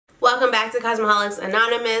welcome back to Cosmeholics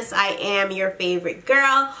Anonymous. I am your favorite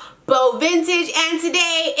girl, Bo Vintage, and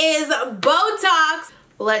today is Botox.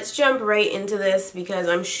 Let's jump right into this because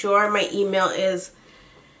I'm sure my email is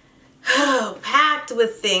packed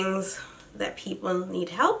with things that people need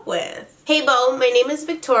help with. Hey Bo, my name is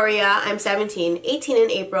Victoria. I'm 17, 18 in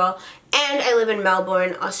April, and I live in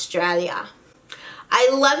Melbourne, Australia. I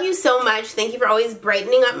love you so much. Thank you for always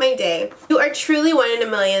brightening up my day. You are truly one in a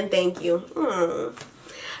million. Thank you.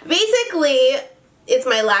 Basically, it's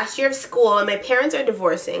my last year of school and my parents are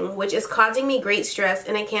divorcing, which is causing me great stress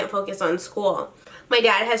and I can't focus on school. My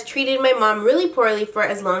dad has treated my mom really poorly for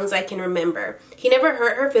as long as I can remember. He never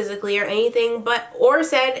hurt her physically or anything, or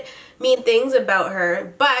said mean things about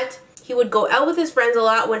her, but he would go out with his friends a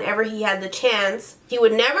lot whenever he had the chance. He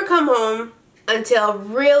would never come home until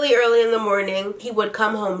really early in the morning. He would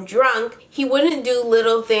come home drunk. He wouldn't do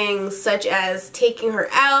little things such as taking her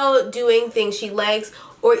out, doing things she likes,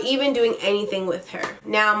 or even doing anything with her.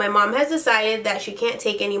 Now, my mom has decided that she can't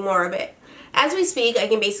take any more of it. As we speak, I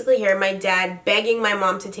can basically hear my dad begging my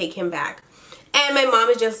mom to take him back. And my mom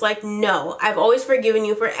is just like, no, I've always forgiven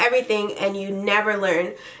you for everything and you never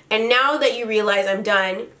learn. And now that you realize I'm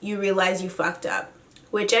done, you realize you fucked up,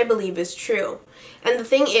 which I believe is true. And the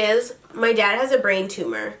thing is, my dad has a brain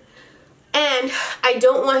tumor. And I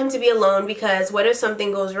don't want him to be alone because what if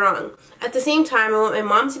something goes wrong? At the same time, I want my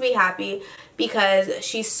mom to be happy because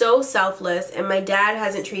she's so selfless and my dad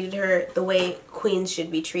hasn't treated her the way queens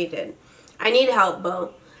should be treated. I need help,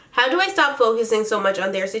 Bo. How do I stop focusing so much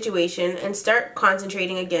on their situation and start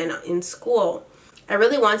concentrating again in school? I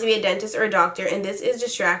really want to be a dentist or a doctor and this is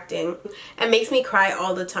distracting and makes me cry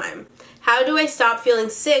all the time. How do I stop feeling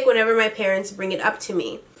sick whenever my parents bring it up to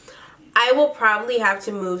me? I will probably have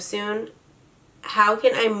to move soon. How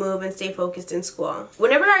can I move and stay focused in school?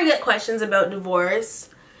 Whenever I get questions about divorce,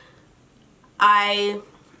 I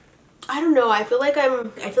don't know, I feel like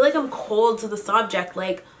I'm cold to the subject,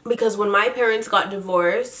 like, because when my parents got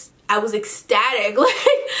divorced, I was ecstatic, like,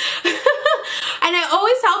 and I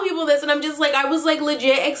always tell people this, and I'm just like, I was like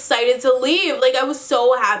legit excited to leave, like I was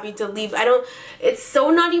so happy to leave. It's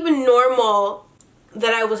so not even normal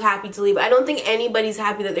that I was happy to leave. I don't think anybody's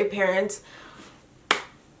happy that their parents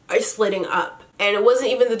are splitting up, and it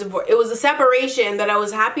wasn't even the divorce, it was the separation that I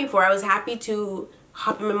was happy for. I was happy to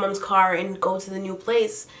hop in my mom's car and go to the new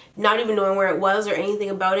place, not even knowing where it was or anything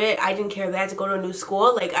about it. I didn't care that I had to go to a new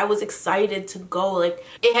school. Like, I was excited to go. Like,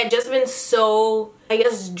 it had just been so, I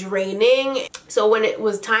guess, draining. So when it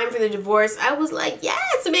was time for the divorce, I was like,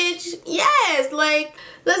 yes, bitch, yes, like,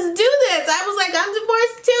 let's do this. I was like, I'm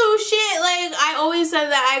divorced too, shit. Like, I always said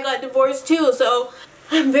that I got divorced too. So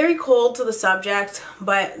I'm very cold to the subject,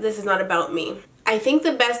 but this is not about me. I think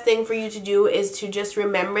the best thing for you to do is to just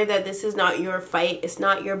remember that this is not your fight, it's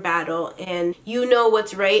not your battle, and you know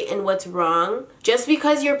what's right and what's wrong. Just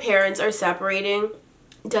because your parents are separating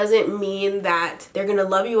doesn't mean that they're gonna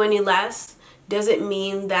love you any less, doesn't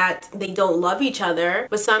mean that they don't love each other,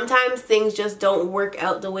 but sometimes things just don't work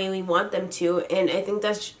out the way we want them to, and I think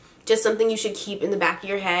that's just something you should keep in the back of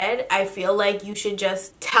your head. I feel like you should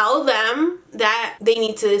just tell them that they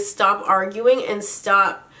need to stop arguing and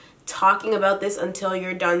stop talking about this until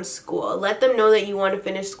you're done school. Let them know that you want to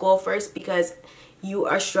finish school first because you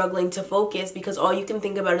are struggling to focus because all you can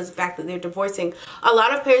think about is the fact that they're divorcing. A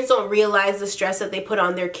lot of parents don't realize the stress that they put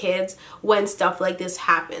on their kids when stuff like this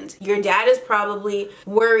happens. Your dad is probably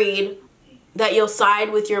worried that you'll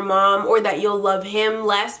side with your mom or that you'll love him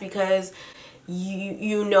less because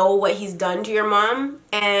you know what he's done to your mom,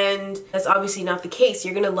 and that's obviously not the case.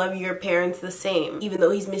 You're gonna love your parents the same even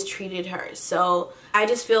though he's mistreated her. So I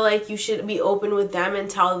just feel like you should be open with them and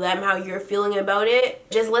tell them how you're feeling about it.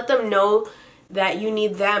 Just let them know that you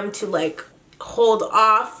need them to like hold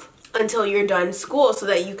off until you're done school so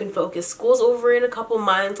that you can focus. School's over in a couple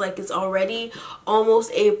months, like it's already almost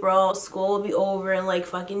April. School will be over in like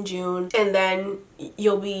fucking June, and then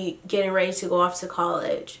you'll be getting ready to go off to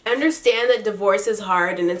college. I understand that divorce is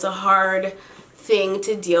hard and it's a hard thing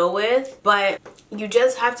to deal with, but you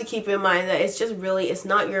just have to keep in mind that it's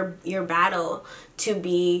not your battle to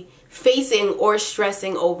be facing or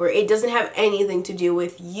stressing over. It doesn't have anything to do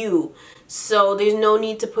with you. So there's no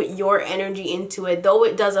need to put your energy into it. Though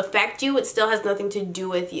it does affect you, it still has nothing to do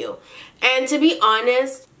with you. And to be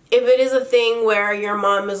honest, if it is a thing where your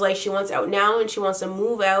mom is like, she wants out now and she wants to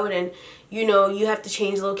move out and you know, you have to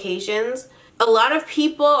change locations, a lot of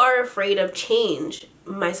people are afraid of change,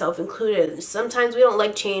 myself included. Sometimes we don't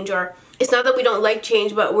like change, or it's not that we don't like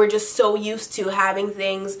change, but we're just so used to having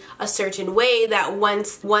things a certain way that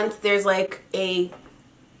once there's like a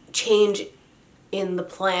change in the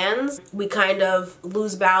plans, we kind of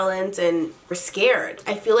lose balance and we're scared.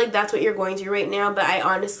 I feel like that's what you're going through right now, but I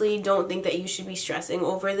honestly don't think that you should be stressing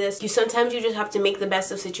over this. Sometimes you just have to make the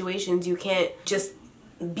best of situations. You can't just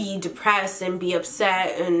be depressed and be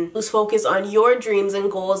upset and lose focus on your dreams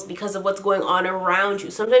and goals because of what's going on around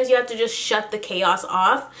you. Sometimes you have to just shut the chaos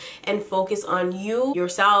off and focus on you,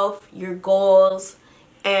 yourself, your goals,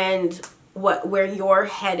 and where you're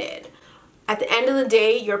headed. At the end of the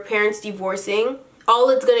day, your parents divorcing, all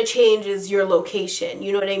it's going to change is your location.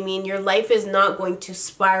 You know what I mean? Your life is not going to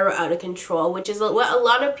spiral out of control, which is what a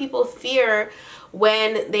lot of people fear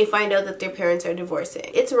when they find out that their parents are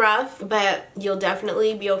divorcing. It's rough, but you'll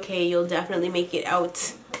definitely be okay. You'll definitely make it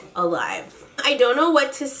out alive. I don't know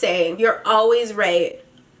what to say. You're always right.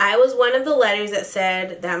 I was one of the letters that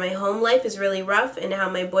said that my home life is really rough and how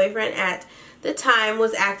my boyfriend at the time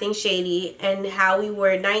was acting shady and how we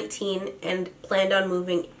were 19 and I planned on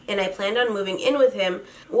moving in with him.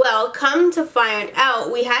 Well, come to find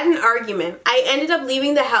out, we had an argument. I ended up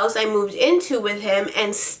leaving the house I moved into with him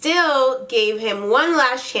and still gave him one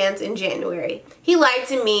last chance in January. He lied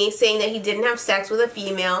to me, saying that he didn't have sex with a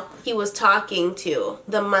female he was talking to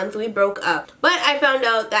the month we broke up. But I found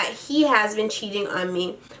out that he has been cheating on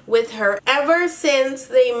me with her ever since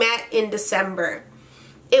they met in December.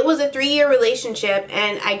 It was a 3-year relationship,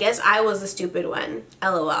 and I guess I was the stupid one.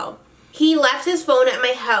 LOL. He left his phone at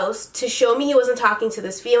my house to show me he wasn't talking to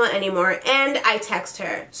this female anymore, and I text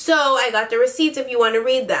her. So I got the receipts if you want to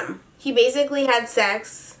read them. He basically had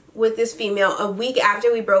sex with this female a week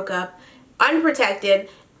after we broke up, unprotected,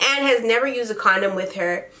 and has never used a condom with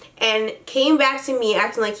her, and came back to me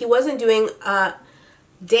acting like he wasn't doing a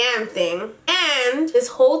damn thing. And this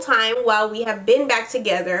whole time while we have been back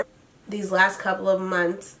together, these last couple of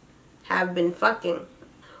months have been fucking.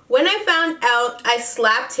 When I found out, I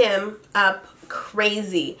slapped him up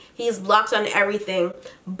crazy. He's blocked on everything.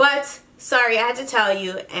 But sorry, I had to tell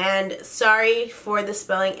you, and sorry for the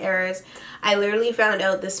spelling errors. I literally found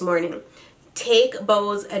out this morning. Take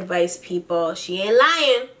Bo's advice, people. She ain't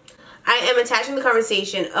lying. I am attaching the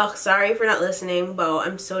conversation. Ugh, sorry for not listening, Bo.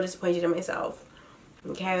 I'm so disappointed in myself.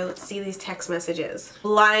 Okay, let's see these text messages.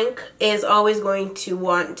 Blank is always going to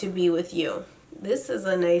want to be with you. This is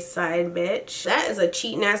a nice side bitch. That is a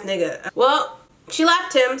cheating ass nigga. Well, she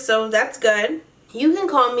left him, so that's good. You can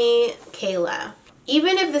call me Kayla.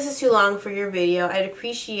 Even if this is too long for your video, I'd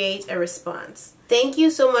appreciate a response. Thank you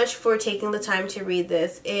so much for taking the time to read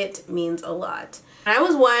this. It means a lot. When I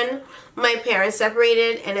was 1, my parents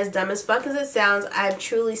separated, and as dumb as fuck as it sounds, I've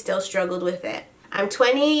truly still struggled with it. I'm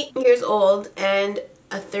 20 years old and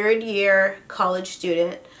a 3rd-year college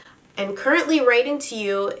student, and currently writing to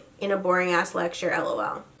you in a boring-ass lecture,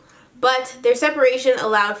 LOL. But their separation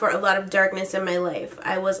allowed for a lot of darkness in my life.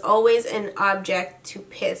 I was always an object to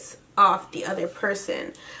piss off the other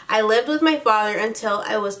person. I lived with my father until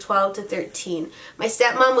I was 12 to 13. My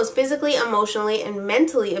stepmom was physically, emotionally, and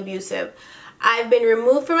mentally abusive. I've been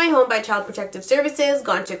removed from my home by Child Protective Services,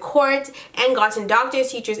 gone to court, and gotten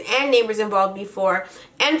doctors, teachers, and neighbors involved before,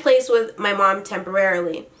 and placed with my mom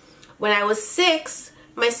temporarily. When I was 6,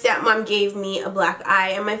 my stepmom gave me a black eye,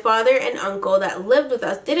 and my father and uncle that lived with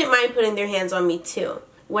us didn't mind putting their hands on me too.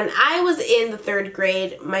 When I was in the 3rd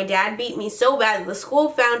grade, my dad beat me so bad that the school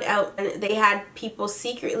found out and they had people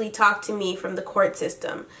secretly talk to me from the court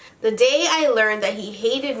system. The day I learned that he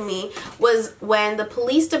hated me was when the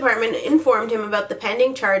police department informed him about the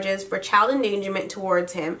pending charges for child endangerment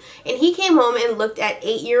towards him, and he came home and looked at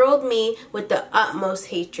 8-year-old me with the utmost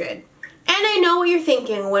hatred. And I know what you're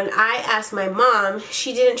thinking. When I asked my mom,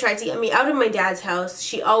 she didn't try to get me out of my dad's house.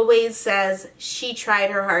 She always says she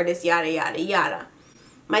tried her hardest, yada yada yada.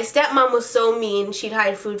 My stepmom was so mean, she'd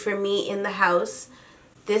hide food from me in the house.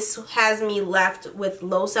 This has me left with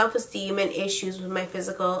low self-esteem and issues with my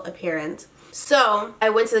physical appearance. So I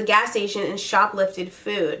went to the gas station and shoplifted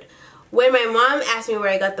food. When my mom asked me where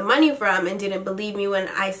I got the money from and didn't believe me when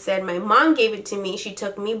I said my mom gave it to me, she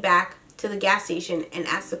took me back to the gas station and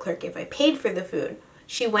asked the clerk if I paid for the food.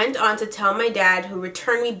 She went on to tell my dad, who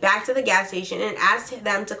returned me back to the gas station and asked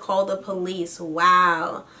them to call the police.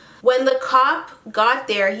 Wow. When the cop got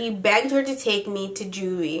there, he begged her to take me to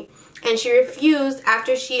juvie, and she refused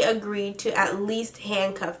after she agreed to at least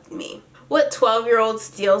handcuff me. What 12-year-old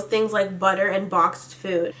steals things like butter and boxed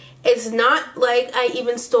food? It's not like I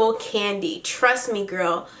even stole candy. Trust me,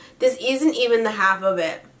 girl. This isn't even the half of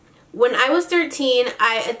it. When I was 13,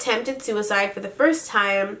 I attempted suicide for the first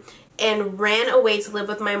time and ran away to live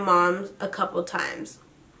with my mom a couple times.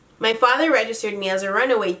 My father registered me as a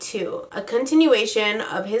runaway too, a continuation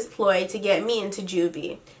of his ploy to get me into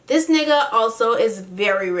juvie. This nigga also is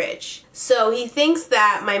very rich, so he thinks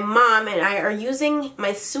that my mom and I are using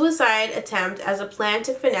my suicide attempt as a plan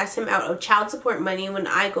to finesse him out of child support money when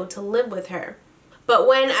I go to live with her. But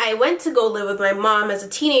when I went to go live with my mom as a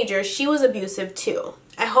teenager, she was abusive too.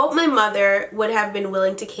 I hope my mother would have been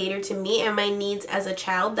willing to cater to me and my needs as a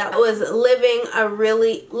child that was living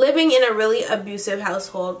in a really abusive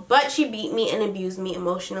household, but she beat me and abused me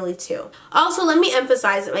emotionally too. Also, let me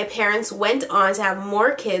emphasize that my parents went on to have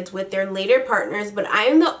more kids with their later partners, but I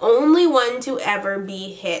am the only one to ever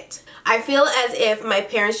be hit. I feel as if my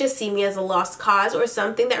parents just see me as a lost cause or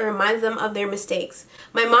something that reminds them of their mistakes.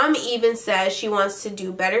 My mom even says she wants to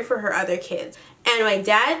do better for her other kids. And my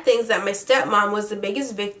dad thinks that my stepmom was the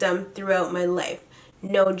biggest victim throughout my life.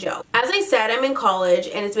 No joke. As I said, I'm in college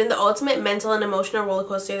and it's been the ultimate mental and emotional roller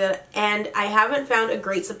coaster and I haven't found a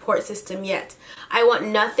great support system yet. I want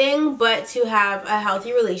nothing but to have a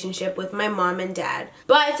healthy relationship with my mom and dad.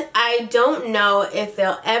 But I don't know if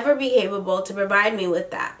they'll ever be capable to provide me with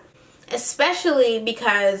that. Especially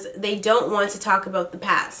because they don't want to talk about the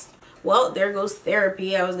past. Well, there goes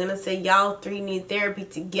therapy. I was gonna say y'all three need therapy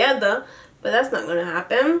together, but that's not gonna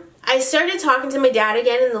happen. I started talking to my dad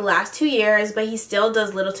again in the last 2 years, but he still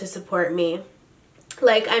does little to support me.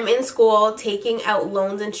 Like, I'm in school, taking out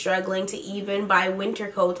loans and struggling to even buy winter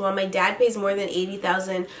coats while my dad pays more than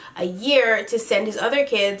 $80,000 a year to send his other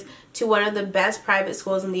kids to one of the best private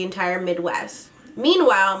schools in the entire Midwest.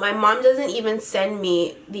 Meanwhile, my mom doesn't even send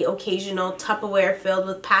me the occasional Tupperware filled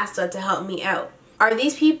with pasta to help me out. Are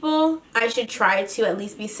these people I should try to at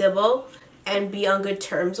least be civil and be on good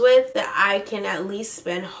terms with, that I can at least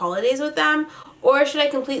spend holidays with them? Or should I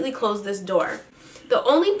completely close this door? The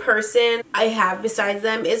only person I have besides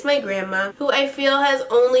them is my grandma, who I feel has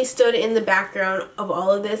only stood in the background of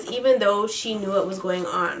all of this, even though she knew what was going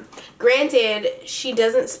on. Granted, she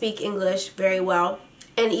doesn't speak English very well,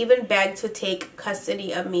 and even begged to take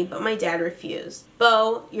custody of me, but my dad refused.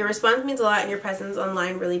 Bo, your response means a lot and your presence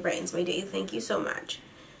online really brightens my day. Thank you so much.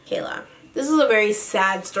 Kayla. This is a very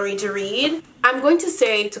sad story to read. I'm going to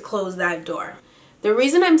say to close that door. The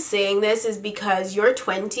reason I'm saying this is because you're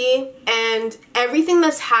 20 and everything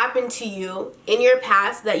that's happened to you in your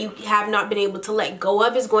past that you have not been able to let go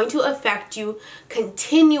of is going to affect you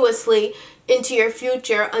continuously into your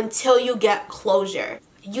future until you get closure.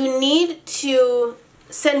 You need to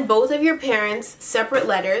send both of your parents separate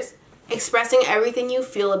letters expressing everything you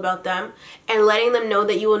feel about them and letting them know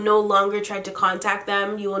that you will no longer try to contact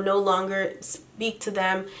them, you will no longer speak to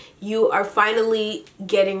them. You are finally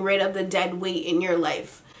getting rid of the dead weight in your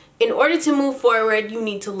life. In order to move forward, you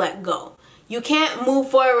need to let go. You can't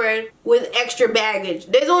move forward with extra baggage.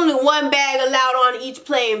 There's only one bag allowed on each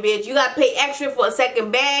plane, bitch. You gotta pay extra for a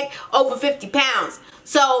second bag over 50 pounds.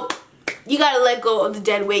 So you gotta let go of the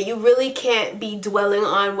dead weight. You really can't be dwelling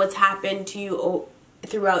on what's happened to you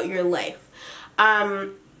throughout your life.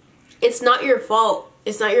 It's not your fault.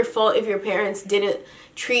 It's not your fault if your parents didn't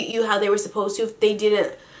treat you how they were supposed to, if they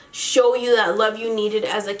didn't show you that love you needed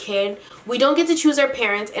as a kid. We don't get to choose our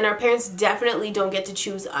parents, and our parents definitely don't get to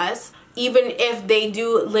choose us. Even if they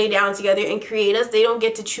do lay down together and create us, they don't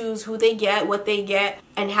get to choose who they get, what they get,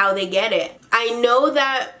 and how they get it. I know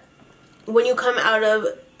that when you come out of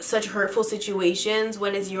such hurtful situations,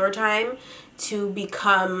 when it's your time to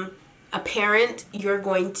become a parent, you're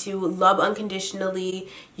going to love unconditionally,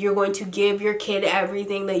 you're going to give your kid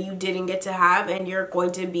everything that you didn't get to have, and you're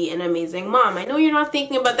going to be an amazing mom. I know you're not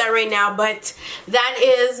thinking about that right now, but that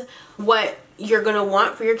is what you're gonna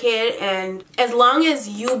want for your kid. And as long as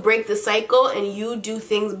you break the cycle and you do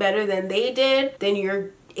things better than they did, then you're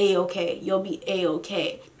a-okay. You'll be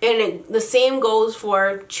a-okay. And the same goes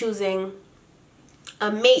for choosing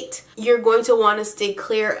a mate. You're going to want to stay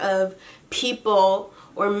clear of people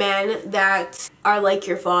or men that are like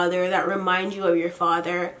your father, that remind you of your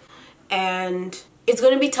father. And it's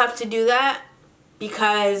going to be tough to do that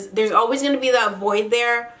because there's always going to be that void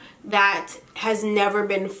there that has never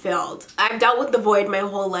been filled. I've dealt with the void my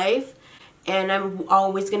whole life and I'm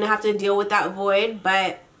always going to have to deal with that void,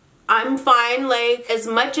 but I'm fine. Like, as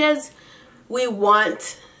much as we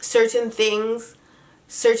want certain things,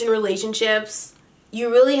 certain relationships,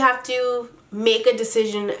 you really have to make a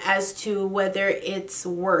decision as to whether it's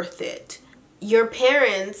worth it. Your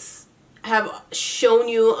parents have shown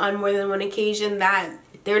you on more than one occasion that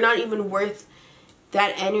they're not even worth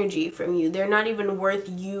that energy from you. They're not even worth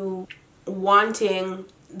you wanting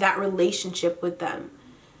that relationship with them.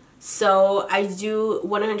 So I do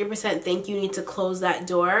 100% think you need to close that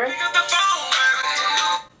door.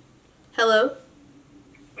 Hello?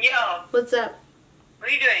 Yo. What's up? What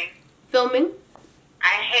are you doing? Filming.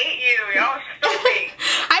 I hate you. You're always filming.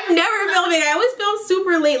 I'm never filming. I always film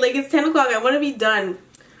super late. Like, it's 10 o'clock. I want to be done.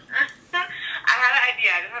 I had an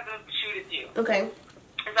idea. I just have to shoot it to you. Okay.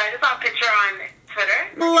 So I just saw a picture on Twitter.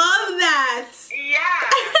 Love that. Yeah.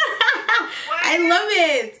 I love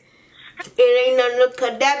it. It ain't nothing to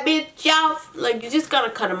cut that bitch off. Like, you just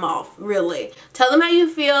gotta cut them off, really. Tell them how you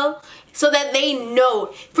feel so that they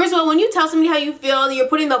know. First of all, when you tell somebody how you feel, you're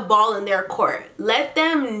putting the ball in their court. Let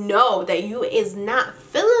them know that you is not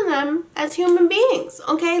feeling them as human beings,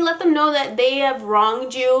 okay? Let them know that they have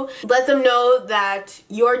wronged you. Let them know that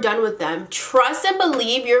you're done with them. Trust and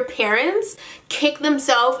believe your parents kick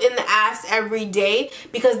themselves in the ass every day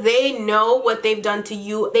because they know what they've done to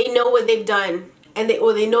you. They know what they've done. And they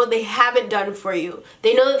know they haven't done for you.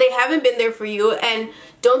 They know that they haven't been there for you, and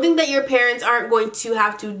don't think that your parents aren't going to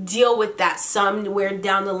have to deal with that somewhere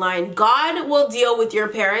down the line. God will deal with your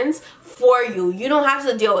parents for you. You don't have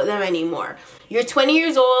to deal with them anymore. You're 20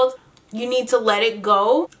 years old. You need to let it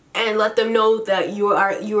go and let them know that you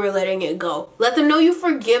are letting it go. Let them know you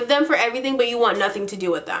forgive them for everything, but you want nothing to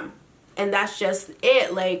do with them. And that's just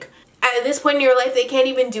it. Like, at this point in your life, they can't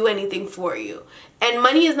even do anything for you. And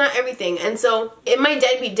money is not everything. And so in my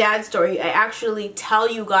deadbeat dad story, I actually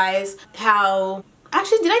tell you guys how...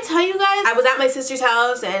 Actually, did I tell you guys? I was at my sister's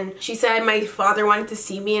house and she said my father wanted to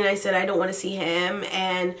see me and I said I don't want to see him.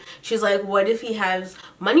 And she's like, what if he has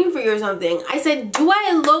money for you or something? I said, do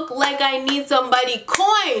I look like I need somebody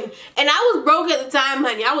coin? And I was broke at the time,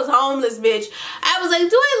 honey. I was homeless, bitch. I was like,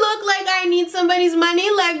 do I look like I need somebody's money?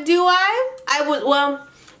 Like, do I?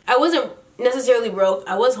 I wasn't necessarily broke.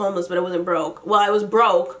 I was homeless, but I wasn't broke. Well, I was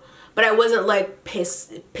broke, but I wasn't like piss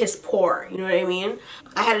poor. You know what I mean?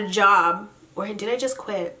 I had a job. Or did I just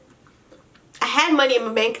quit? I had money in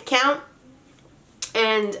my bank account,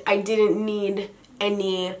 and I didn't need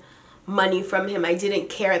any money from him. I didn't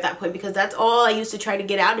care at that point because that's all I used to try to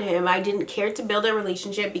get out of him. I didn't care to build a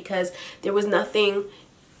relationship because there was nothing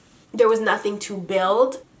to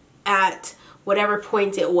build at whatever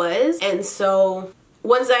point it was. And so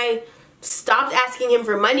once I stopped asking him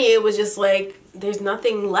for money, it was just like there's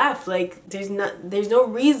nothing left. Like there's no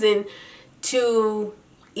reason to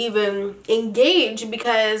even engage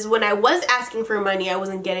because when I was asking for money, I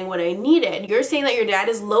wasn't getting what I needed. You're saying that your dad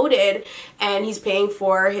is loaded and he's paying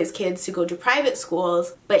for his kids to go to private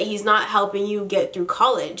schools, but he's not helping you get through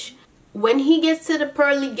college. When he gets to the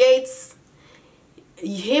pearly gates,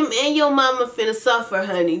 him and your mama finna suffer,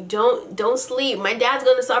 honey. Don't sleep. My dad's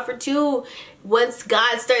gonna suffer too once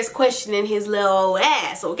God starts questioning his little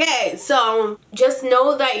ass, okay? So just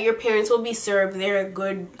know that your parents will be served. They're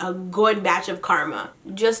a good batch of karma.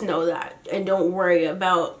 Just know that, and don't worry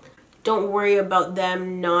about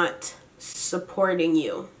them not supporting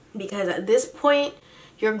you, because at this point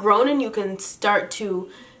you're grown and you can start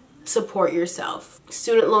to support yourself.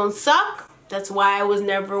 Student loans suck. That's why I was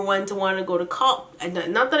never one to want to go to college.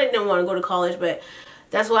 Not that I didn't want to go to college, but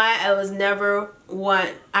that's why I never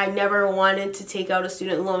wanted to take out a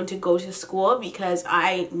student loan to go to school, because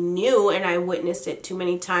I knew and I witnessed it too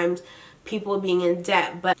many times, people being in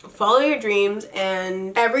debt. But follow your dreams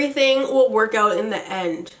and everything will work out in the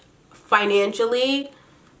end. Financially,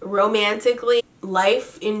 romantically,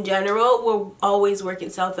 life in general will always work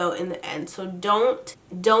itself out in the end. So don't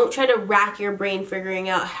try to rack your brain figuring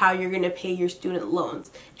out how you're gonna pay your student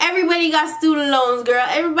loans. Everybody got student loans, girl.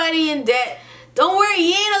 Everybody in debt. Don't worry,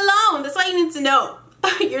 you ain't alone. That's all you need to know.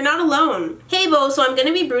 You're not alone. Hey Bo, so I'm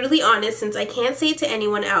gonna be brutally honest since I can't say it to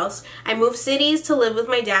anyone else. I moved cities to live with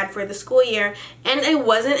my dad for the school year, and I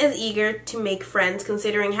wasn't as eager to make friends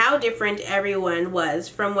considering how different everyone was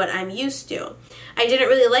from what I'm used to. I didn't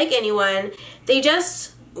really like anyone. They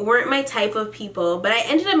just weren't my type of people, but I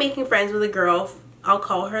ended up making friends with a girl. I'll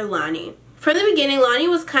call her Lonnie. From the beginning, Lonnie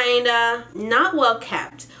was kinda not well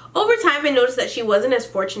kept. Over time, I noticed that she wasn't as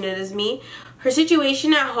fortunate as me. Her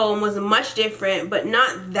situation at home was much different, but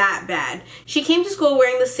not that bad. She came to school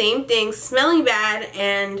wearing the same things, smelling bad,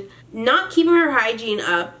 and not keeping her hygiene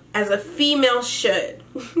up as a female should.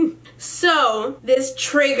 So this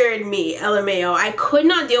triggered me, LMAO. I could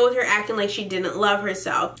not deal with her acting like she didn't love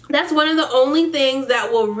herself. That's one of the only things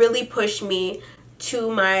that will really push me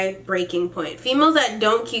to my breaking point. Females that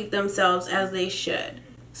don't keep themselves as they should.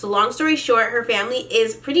 So long story short, her family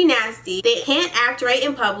is pretty nasty. They can't act right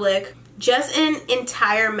in public. Just an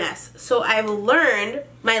entire mess. So I've learned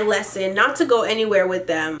my lesson not to go anywhere with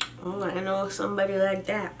them. Oh, I know somebody like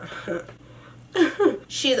that.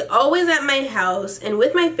 She's always at my house and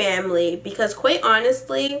with my family because quite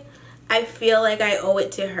honestly, I feel like I owe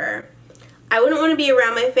it to her. I wouldn't want to be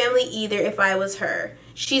around my family either if I was her.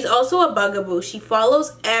 She's also a bugaboo. She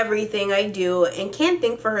follows everything I do and can't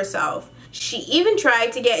think for herself. She even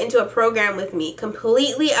tried to get into a program with me,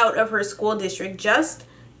 completely out of her school district, just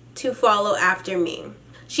to follow after me.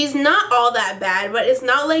 She's not all that bad, but it's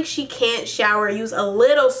not like she can't shower, use a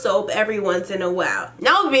little soap every once in a while.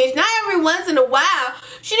 No, bitch, not every once in a while.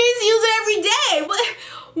 She needs to use it every day.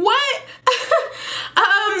 What?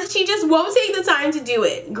 She just won't take the time to do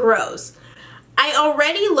it. Gross. I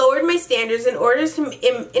already lowered my standards in order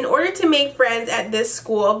to make friends at this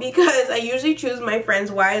school, because I usually choose my friends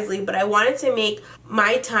wisely, but I wanted to make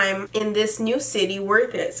my time in this new city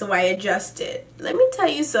worth it, so I adjusted. Let me tell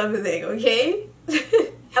you something, okay?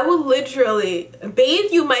 I will literally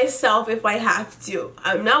bathe you myself if I have to.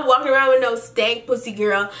 I'm not walking around with no stank pussy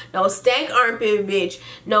girl, no stank armpit bitch,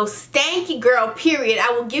 no stanky girl, period.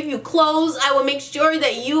 I will give you clothes. I will make sure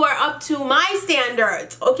that you are up to my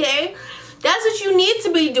standards, okay? That's what you need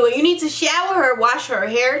to be doing. You need to shower her, wash her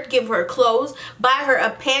hair, give her clothes, buy her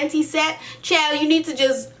a panty set. Child, you need to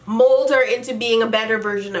just mold her into being a better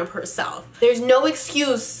version of herself. There's no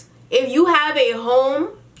excuse. If you have a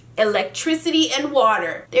home, electricity, and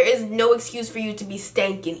water, there is no excuse for you to be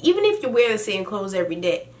stanking, even if you wear the same clothes every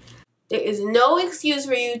day. There is no excuse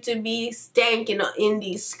for you to be stanking in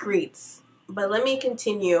these streets. But let me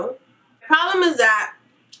continue. The problem is that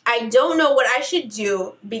I don't know what I should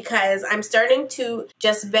do, because I'm starting to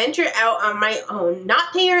just venture out on my own,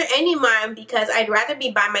 not pay her any mind, because I'd rather be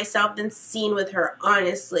by myself than seen with her,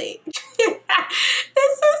 honestly.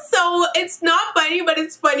 It's not funny, but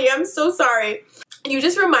it's funny. I'm so sorry. You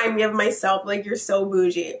just remind me of myself, like you're so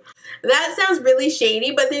bougie. That sounds really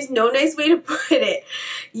shady, but there's no nice way to put it.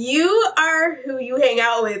 You are who you hang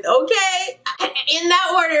out with, okay? In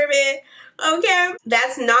that order, man. Okay?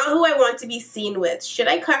 That's not who I want to be seen with. Should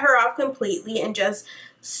I cut her off completely and just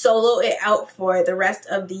solo it out for the rest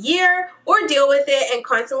of the year, or deal with it and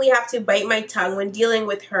constantly have to bite my tongue when dealing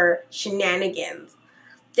with her shenanigans?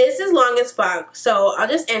 This is long as fuck, so I'll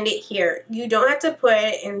just end it here. You don't have to put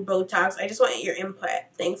it in Botox. I just want your input.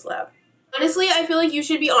 Thanks, love. Honestly, I feel like you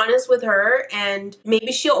should be honest with her, and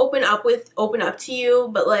maybe she'll open up to you,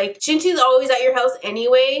 but like, since she's always at your house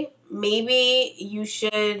anyway, maybe you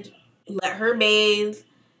should let her bathe.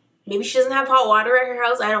 Maybe she doesn't have hot water at her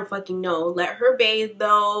house. I don't fucking know. Let her bathe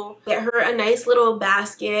though. Get her a nice little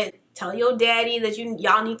basket. Tell your daddy that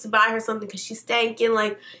y'all need to buy her something because she's stanking.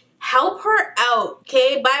 Like, help her out,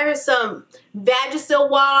 okay? Buy her some Vagisil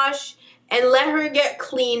wash and let her get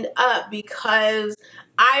cleaned up, because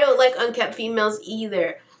I don't like unkept females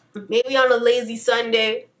either. Maybe on a lazy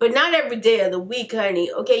Sunday, but not every day of the week,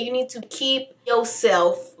 honey, okay? You need to keep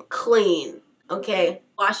yourself clean, okay?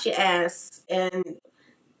 Wash your ass. And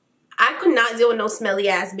I could not deal with no smelly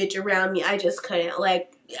ass bitch around me. I just couldn't.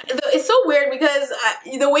 Like, it's so weird, because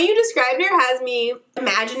the way you described her has me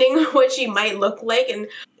imagining what she might look like, and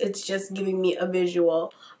it's just giving me a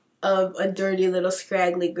visual of a dirty little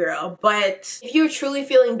scraggly girl. But if you're truly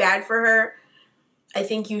feeling bad for her, I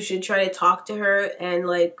think you should try to talk to her and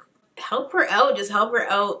like help her out. Just help her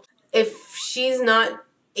out. If she's not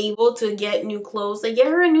able to get new clothes, like get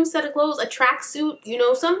her a new set of clothes, a tracksuit, you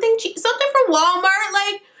know, something cheap, something from Walmart.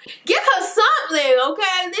 Like, get her something,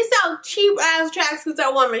 okay? They sell cheap ass tracksuits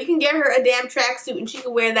at Walmart. You can get her a damn tracksuit and she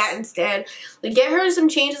can wear that instead. Like, get her some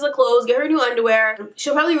changes of clothes, get her new underwear.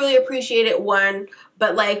 She'll probably really appreciate it, one,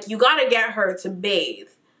 but like, you gotta get her to bathe.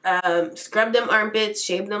 Scrub them armpits,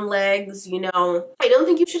 shave them legs, you know. I don't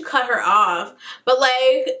think you should cut her off, but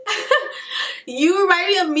like, you remind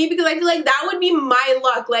me of me, because I feel like that would be my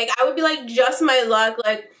luck. Like, I would be like, just my luck.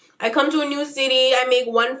 Like, I come to a new city, I make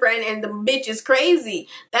one friend, and the bitch is crazy.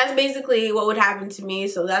 That's basically what would happen to me.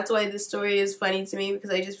 So that's why this story is funny to me, because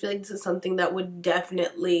I just feel like this is something that would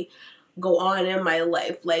definitely go on in my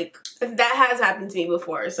life. Like, that has happened to me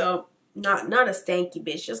before. So not a stanky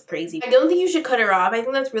bitch, just crazy. I don't think you should cut her off. I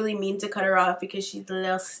think that's really mean to cut her off because she's a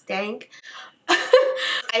little stank.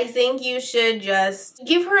 I think you should just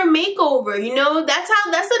give her a makeover, you know? That's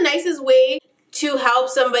the nicest way to help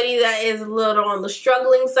somebody that is a little on the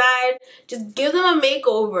struggling side. Just give them a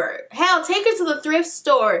makeover. Hell, take her to the thrift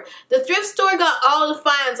store. The thrift store got all the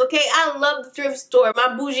finds, okay? I love the thrift store.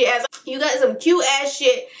 My bougie ass. You got some cute ass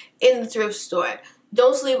shit in the thrift store.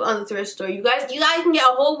 Don't sleep on the thrift store. You guys can get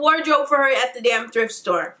a whole wardrobe for her at the damn thrift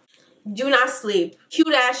store. Do not sleep.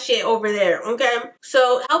 Cute ass shit over there, okay?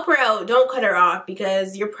 So help her out. Don't cut her off,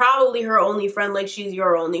 because you're probably her only friend, like she's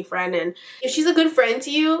your only friend. And if she's a good friend to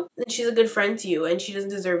you, then she's a good friend to you, and she doesn't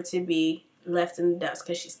deserve to be left in the dust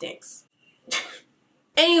because she stinks.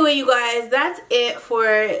 Anyway, you guys, that's it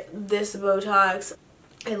for this Botox.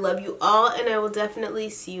 I love you all, and I will definitely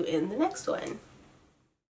see you in the next one.